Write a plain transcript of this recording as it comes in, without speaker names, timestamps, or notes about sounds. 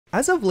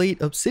As of late,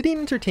 Obsidian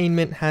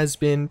Entertainment has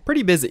been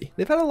pretty busy.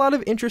 They've had a lot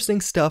of interesting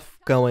stuff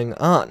going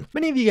on.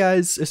 Many of you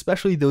guys,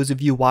 especially those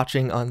of you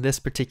watching on this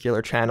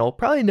particular channel,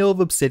 probably know of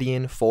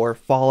Obsidian for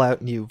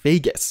Fallout New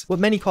Vegas, what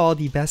many call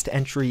the best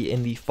entry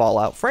in the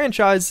Fallout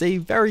franchise, a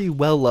very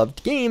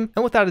well-loved game,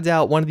 and without a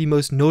doubt, one of the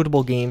most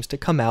notable games to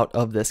come out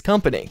of this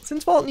company.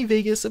 Since Fallout New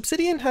Vegas,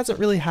 Obsidian hasn't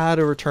really had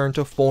a return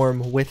to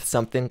form with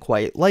something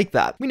quite like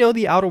that. We know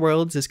The Outer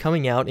Worlds is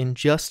coming out in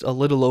just a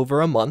little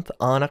over a month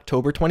on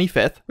October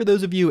 25th. For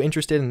those of you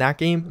interested in that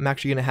game, I'm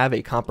actually going to have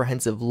a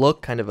comprehensive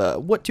look, kind of a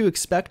what to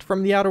expect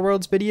from The Outer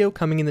Worlds video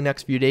coming in the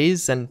next few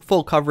days, and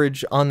full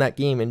coverage on that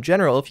game in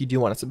general if you do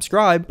want to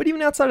subscribe. But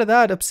even outside of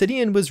that,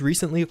 Obsidian was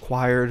recently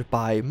acquired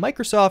by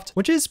Microsoft,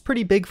 which is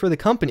pretty big for the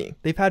company.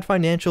 They've had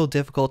financial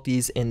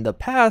difficulties in the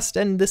past,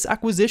 and this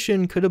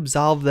acquisition could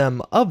absolve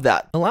them of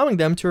that, allowing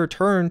them to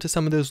return to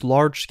some of those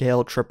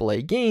large-scale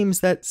AAA games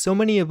that so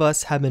many of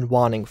us have been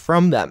wanting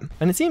from them.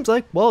 And it seems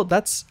like, well,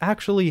 that's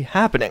actually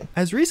happening.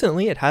 As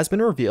recently, it has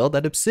been revealed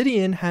that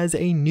Obsidian has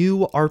a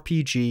new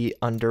RPG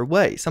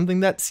underway, something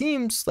that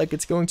seems like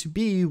it's going to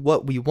be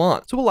what we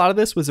want. So a lot of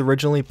this was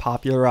originally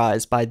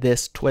popularized by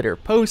this Twitter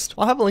post.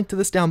 I'll have a link to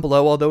this down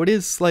below, although it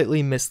is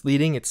slightly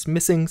misleading. It's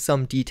missing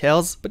some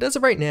details, but as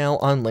of right now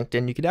on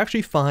LinkedIn, you could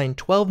actually find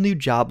 12 new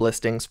job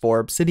listings for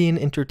Obsidian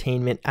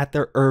Entertainment at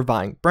their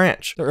Irvine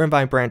branch. Their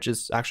Irvine branch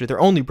is actually their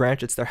only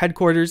branch, it's their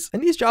headquarters,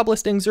 and these job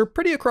listings are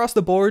pretty across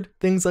the board.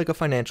 Things like a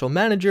financial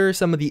manager,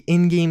 some of the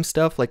in-game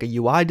stuff like a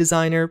UI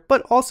designer,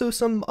 but also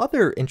some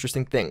other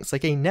interesting things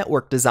like a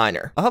network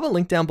designer. I'll have a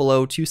link down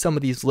below to some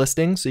of these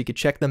listings so you could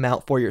check them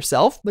out for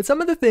yourself, but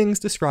some of the things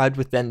described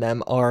within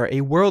them are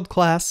a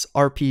world-class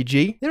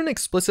RPG. They don't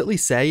explicitly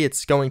say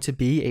it's going to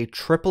be a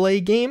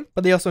AAA game,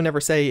 but they also never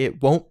say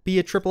it won't be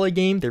a AAA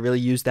game. They really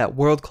use that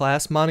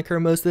world-class moniker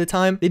most of the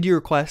time. They do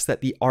request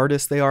that the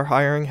artist they are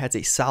hiring has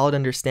a solid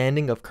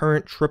understanding of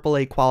current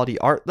AAA quality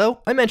art though.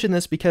 I mention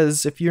this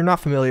because if you're not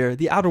familiar,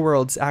 The Outer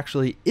Worlds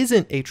actually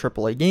isn't a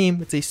AAA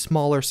game, it's a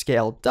smaller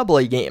scale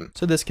AA game.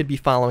 So this could be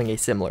following a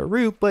similar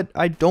route, but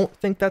I don't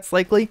think that's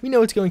likely. We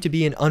know it's going to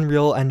be an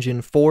Unreal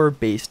Engine 4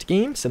 based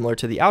game, similar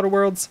to The Outer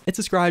Worlds. It's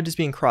described as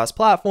being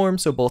cross-platform,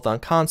 so both on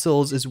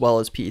consoles as well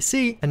as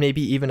PC, and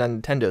maybe even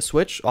on Nintendo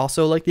Switch,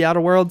 also like The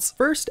Outer Worlds.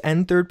 First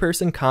and third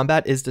person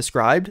combat is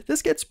described.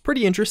 This gets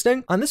pretty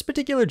interesting. On this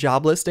particular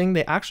job listing,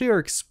 they actually are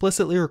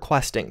explicitly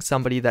requesting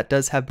somebody that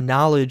does have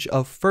knowledge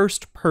of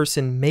first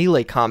person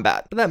melee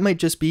combat, but that might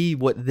just be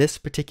what this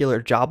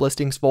particular job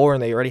listing's for,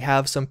 and they already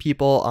have some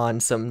people on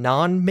some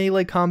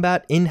non-melee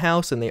combat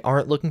in-house and they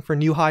aren't looking for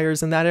new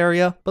hires in that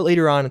area. But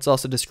later on, it's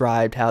also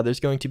described how there's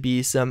going to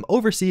be some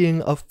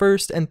overseeing of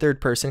first and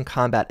third person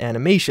combat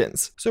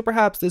animations. So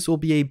perhaps this will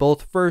be a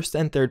both first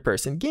and third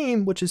person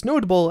game, which is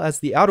notable as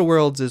The Outer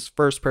Worlds is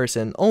first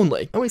person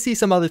only. And we see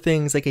some other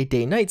things like a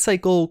day-night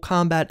cycle,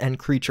 combat and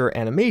creature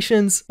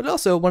animations, but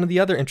also one of the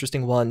other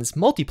interesting ones,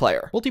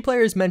 multiplayer.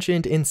 Multiplayer is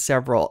mentioned in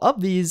several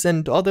of these,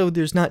 and although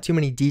there's not too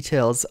many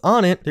details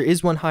on it, there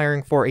is one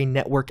hiring for a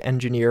network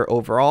engineer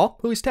overall,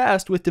 who is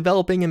tasked with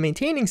developing and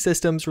maintaining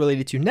systems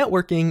related to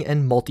networking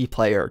and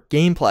multiplayer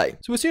gameplay.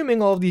 So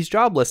assuming all of these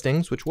job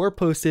listings, which were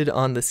posted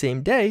on the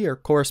same day, are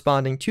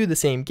corresponding to the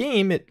same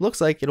game, it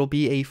looks like it'll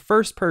be a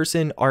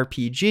first-person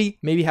RPG,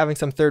 maybe having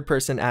some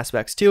third-person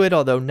aspects to it,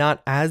 although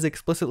not as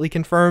explicitly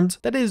confirmed.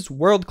 That is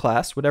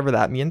world-class, whatever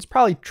that means,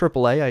 probably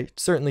AAA. I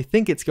certainly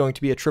think it's going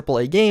to be a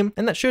AAA game,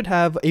 and that should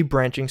have a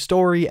branching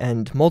story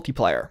and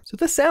multiplayer. So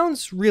this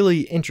sounds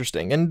really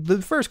interesting, and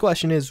the first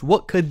question is,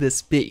 what could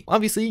this be?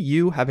 Obviously,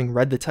 you, having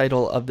read the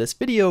title of this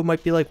video,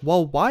 might be like,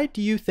 well, why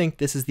do you think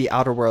this is The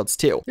Outer Worlds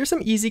 2? There's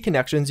some easy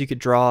connections you could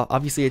draw.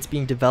 Obviously, it's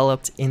being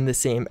developed in the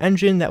same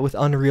engine that with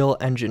Unreal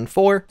Engine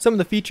 4. Some of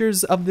the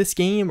features of this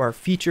game are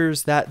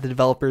features that the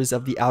developers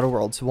of The Outer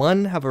Worlds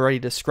 1 have already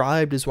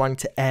described as wanting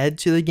to add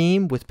to the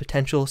game with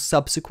potential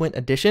subsequent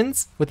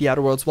additions. With The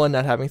Outer Worlds 1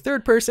 not having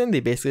third person, they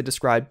basically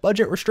described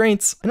budget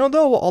restraints. And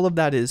although all of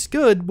that is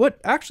good, what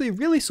actually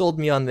really sold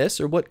me on this,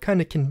 or what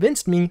kind of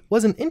convinced me,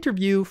 was an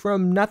interview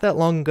from not that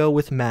long ago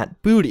with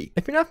Matt Booty.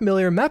 If you're not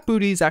familiar, Matt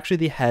Booty is actually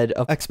the head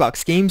of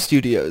Xbox Game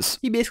Studios.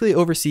 He basically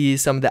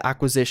oversees some of the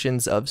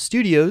acquisitions of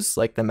studios,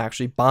 like them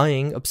actually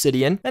buying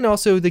Obsidian, and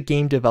also the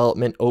game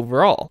development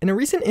overall. In a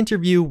recent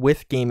interview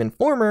with Game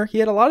Informer, he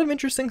had a lot of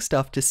interesting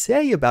stuff to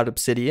say about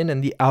Obsidian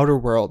and The Outer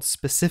Worlds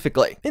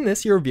specifically. In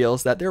this, he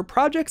reveals that there are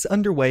projects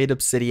underway at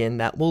Obsidian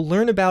that we'll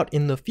learn about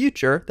in the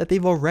future that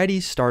they've already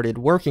started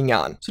working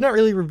on. So not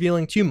really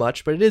revealing too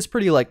much, but it is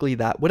pretty likely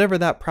that whatever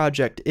that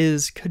project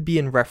is could be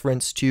in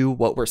reference to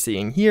what we're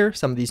seeing here,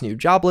 some of these new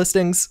job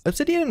listings.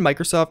 Obsidian and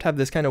Microsoft have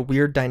this kind of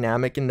weird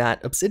dynamic in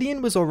that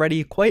Obsidian was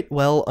already quite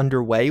well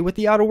underway with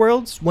The Outer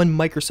Worlds when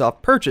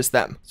Microsoft purchased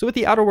them. So with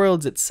The Outer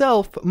Worlds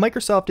itself,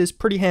 Microsoft is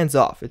pretty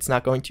hands-off. It's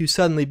not going to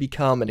suddenly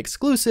become an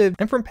exclusive,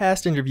 and from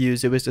past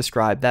interviews it was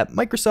described that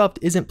Microsoft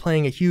isn't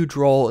playing a huge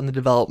role in the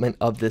development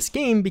of this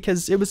game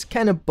because it was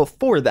kind of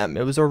before them,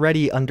 it was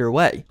already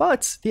underway.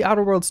 But The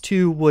Outer Worlds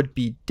 2 would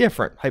be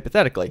different,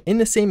 hypothetically. In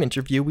the same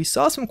interview, we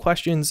saw some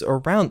questions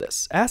around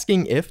this,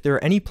 asking if there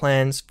are any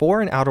plans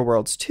for an Outer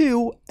Worlds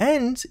 2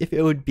 and if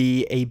it would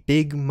be a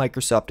big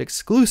Microsoft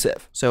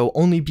exclusive, so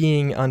only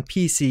being on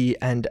PC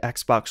and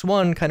Xbox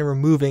One, kind of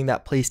removing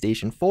that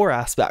PlayStation 4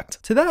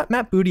 aspect. To that,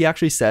 Matt Booty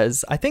actually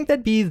says, "I think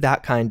that'd be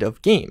that kind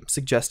of game,"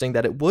 suggesting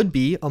that it would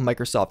be a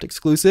Microsoft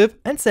exclusive,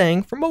 and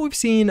saying, "From what we've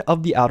seen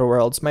of The Outer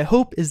Worlds, my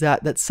hope is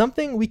that that's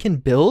something we can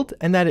build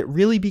and that it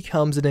really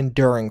becomes an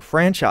enduring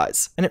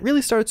franchise, and it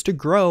really starts to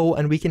grow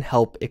and we can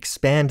help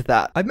expand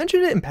that." I've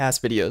mentioned it in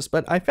past videos,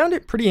 but I found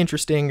it pretty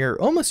interesting or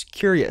almost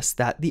curious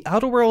that The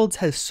Outer Worlds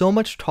has so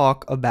much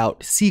talk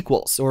about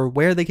sequels or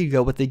where they could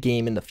go with the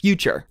game in the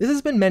future. This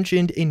has been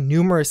mentioned in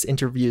numerous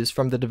interviews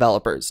from the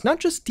developers, not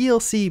just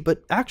DLC,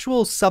 but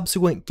actual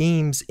subsequent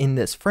games in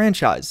this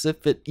franchise,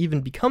 if it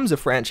even becomes a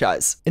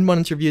franchise. In one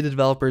interview, the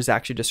developers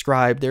actually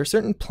described there are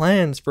certain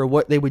plans for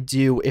what they would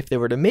do if they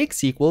were to make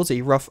sequels,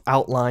 a rough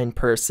outline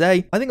per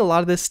se. I think a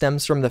lot of this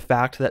stems from the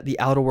fact that The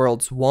Outer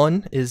Worlds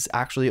 1 is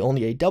actually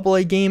only a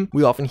AA game.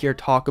 We often hear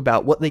talk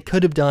about what they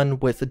could have done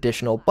with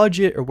additional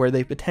budget or where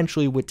they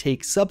potentially would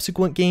take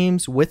subsequent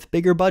games with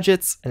bigger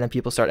budgets, and then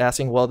people start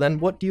asking, well then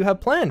what do you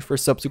have planned for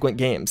subsequent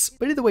games?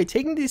 But either way,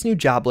 taking these new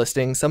job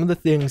listings, some of the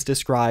things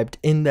described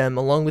in them,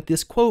 along with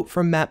this quote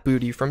from Matt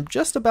Booty from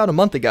just about a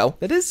month ago,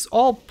 that is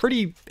all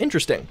pretty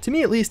interesting. To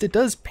me at least, it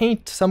does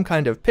paint some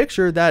kind of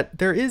picture that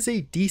there is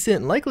a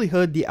decent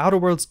likelihood The Outer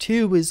Worlds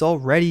 2 is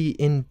already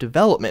in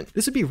development.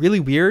 This would be really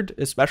weird,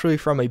 especially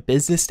from a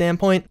business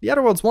standpoint. The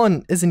Outer Worlds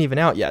 1 isn't even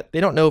out yet. They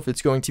don't know if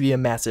it's going to be a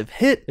massive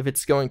hit, if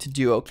it's going to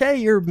do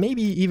okay, or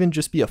maybe even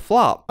just be a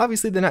flop.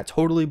 Obviously, they're not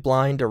totally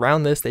blind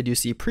around this. They do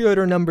see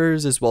pre-order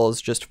numbers as well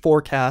as just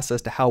forecasts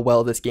as to how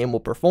well this game will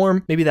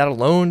perform. Maybe that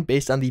alone,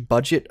 based on the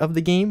budget of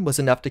the game, was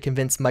enough to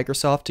convince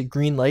Microsoft to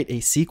greenlight a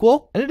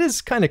sequel. And it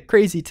is kind of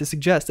crazy to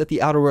suggest that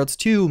The Outer Worlds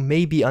 2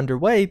 may be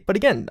underway, but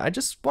again, I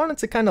just wanted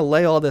to kind of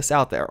lay all this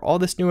out there, all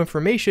this new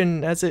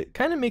information, as it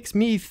kind of makes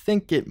me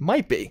think it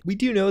might be. We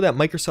do know that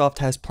Microsoft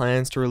has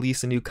plans to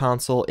release a new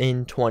console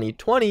in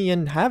 2020,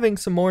 and having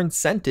some more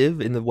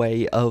incentive in the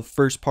way of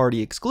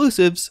first-party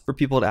exclusives for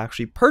people to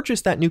actually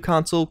purchase that new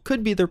console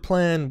could be their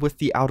plan with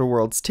The Outer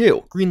Worlds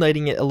 2,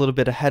 greenlighting it a little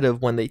bit ahead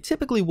of when they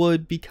typically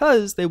would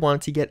because they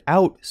want it to get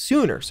out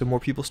sooner, so more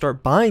people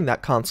start buying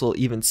that console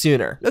even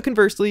sooner. Now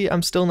conversely,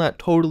 I'm still not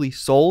totally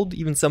sold.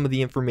 Even some of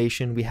the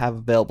information we have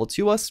available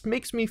to us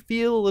makes me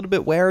feel a little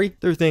bit wary.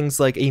 There are things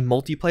like a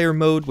multiplayer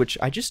mode, which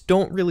I just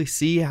don't really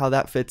see how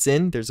that fits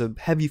in. There's a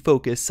heavy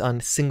focus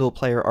on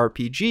single-player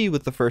RPG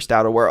with the first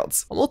Outer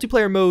Worlds. A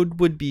multiplayer mode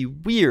would be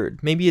weird.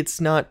 Maybe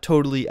it's not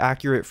totally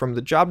accurate from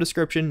the job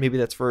description. Maybe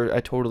that's for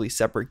a totally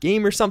separate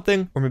game or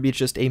something, or maybe it's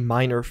just a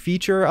minor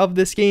feature of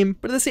this game.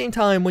 But at the same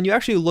time, when you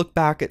actually look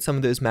back at some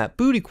of those Matt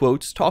Booty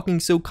quotes talking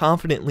so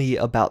confidently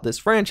about this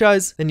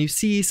franchise, then you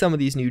see some of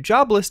these new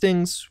job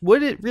listings,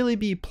 would it really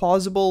be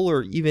plausible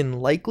or even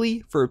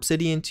likely for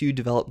Obsidian to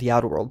develop The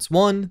Outer Worlds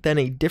 1, then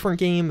a different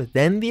game,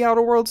 then The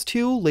Outer Worlds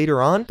 2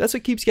 later on? That's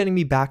what keeps getting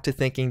me back to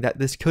thinking that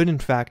this could in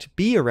fact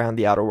be around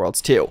The Outer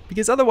Worlds 2,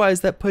 because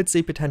otherwise that puts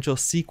a potential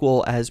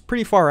sequel as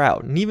pretty far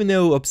out. And even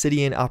though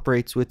Obsidian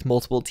operates with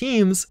multiple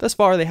teams, thus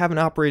far they haven't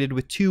operated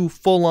with two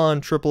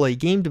full-on AAA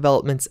game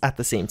developments at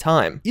the same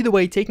time. Either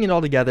way, taking it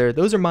all together,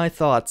 those are my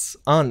thoughts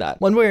on that.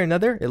 One way or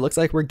another, it looks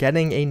like we're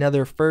getting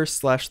another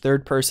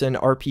first/third-person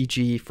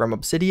RPG from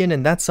Obsidian,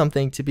 and that's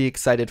something to be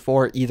excited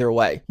for either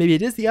way. Maybe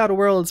it is The Outer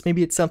Worlds,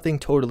 maybe it's something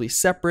totally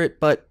separate,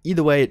 but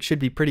either way, it should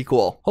be pretty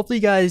cool. Hopefully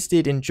you guys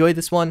did enjoy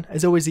this one.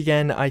 As always,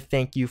 again, I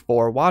thank you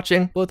for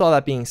watching. But with all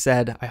that being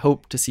said, I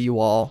hope to see you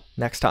all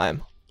next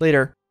time.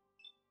 Later.